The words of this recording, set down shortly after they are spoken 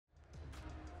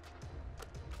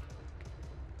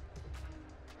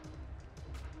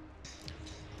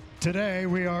Today,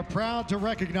 we are proud to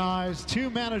recognize 2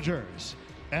 managers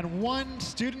and 1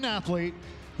 student athlete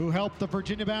who helped the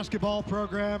Virginia basketball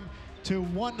program to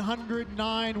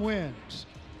 109 wins,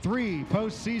 3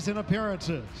 postseason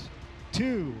appearances,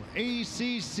 2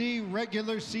 ACC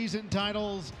regular season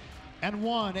titles, and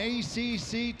 1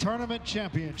 ACC tournament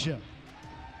championship.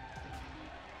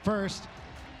 First,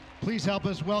 please help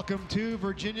us welcome 2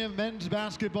 Virginia men's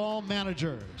basketball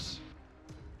managers.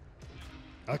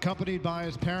 Accompanied by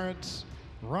his parents,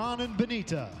 Ron and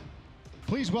Benita.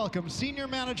 Please welcome senior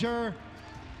manager,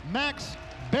 Max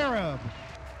Barab.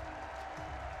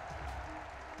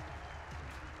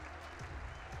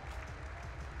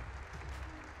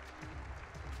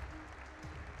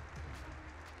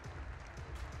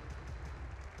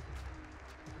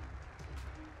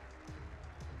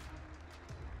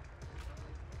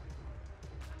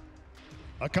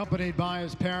 Accompanied by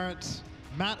his parents,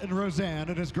 Matt and Roseanne,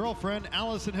 and his girlfriend,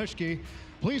 Allison Huschke.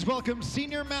 Please welcome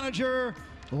senior manager,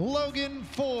 Logan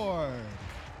Ford.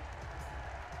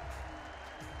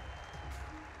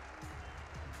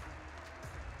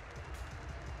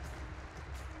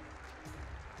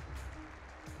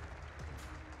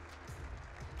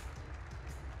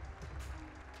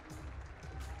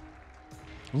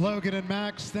 Logan and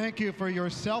Max, thank you for your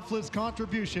selfless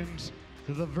contributions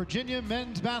to the Virginia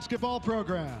men's basketball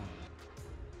program.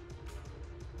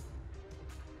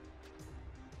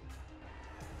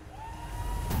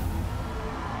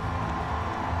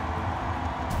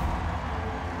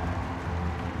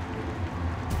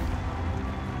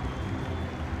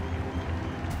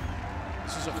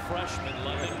 This is a freshman,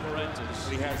 London Parentis.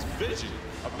 He has vision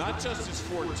of not just his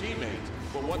 4 teammates,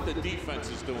 but what the defense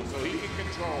is doing, so he can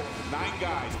control 9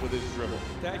 guys with his dribble.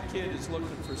 That kid is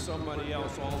looking for somebody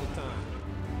else all the time.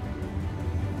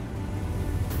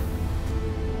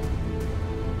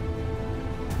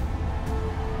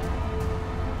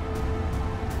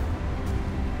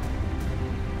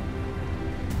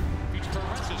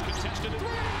 Parentis contested 3.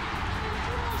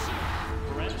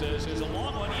 Parentis is a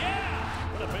long one.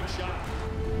 Yeah! What a big shot.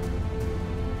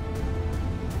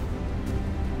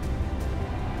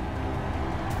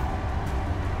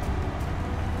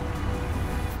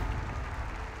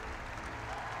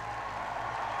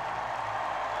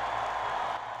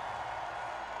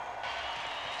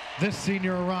 This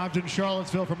senior arrived in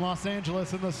Charlottesville from Los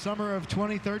Angeles in the summer of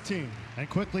 2013 and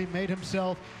quickly made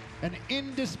himself an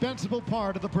indispensable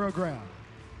part of the program.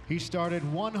 He started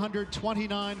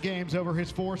 129 games over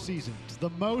his 4 seasons, the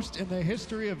most in the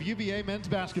history of UVA men's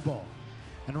basketball,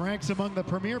 and ranks among the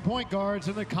premier point guards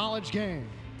in the college game.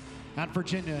 At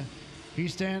Virginia, he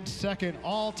stands 2nd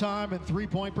all-time in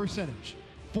three-point percentage,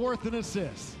 4th in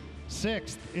assists,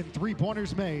 6th in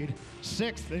three-pointers made,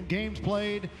 6th in games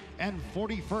played, and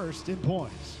 41st in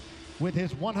points. With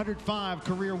his 105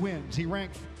 career wins, he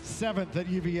ranked 7th at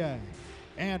UVA.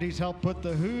 And he's helped put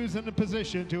the Hoos in a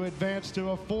position to advance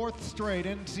to a 4th straight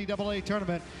NCAA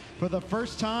tournament for the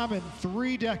first time in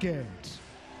 3 decades.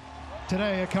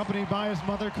 Today, accompanied by his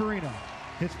mother, Karina,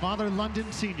 his father,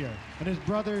 London Sr., and his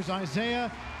brothers,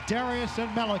 Isaiah, Darius,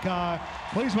 and Malachi,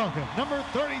 please welcome number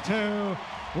 32,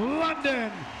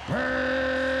 London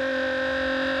Parentis.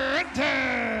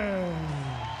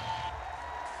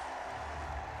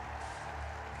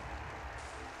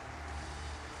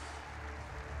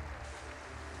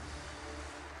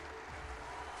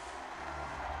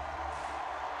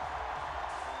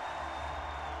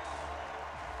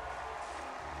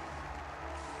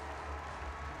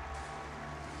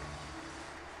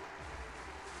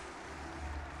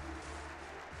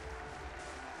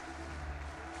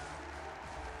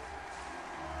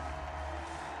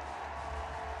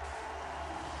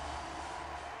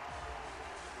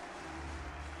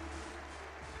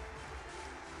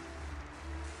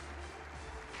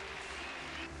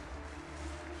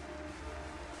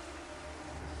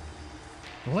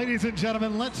 Ladies and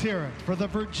gentlemen, let's hear it for the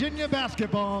Virginia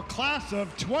basketball class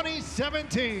of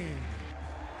 2017.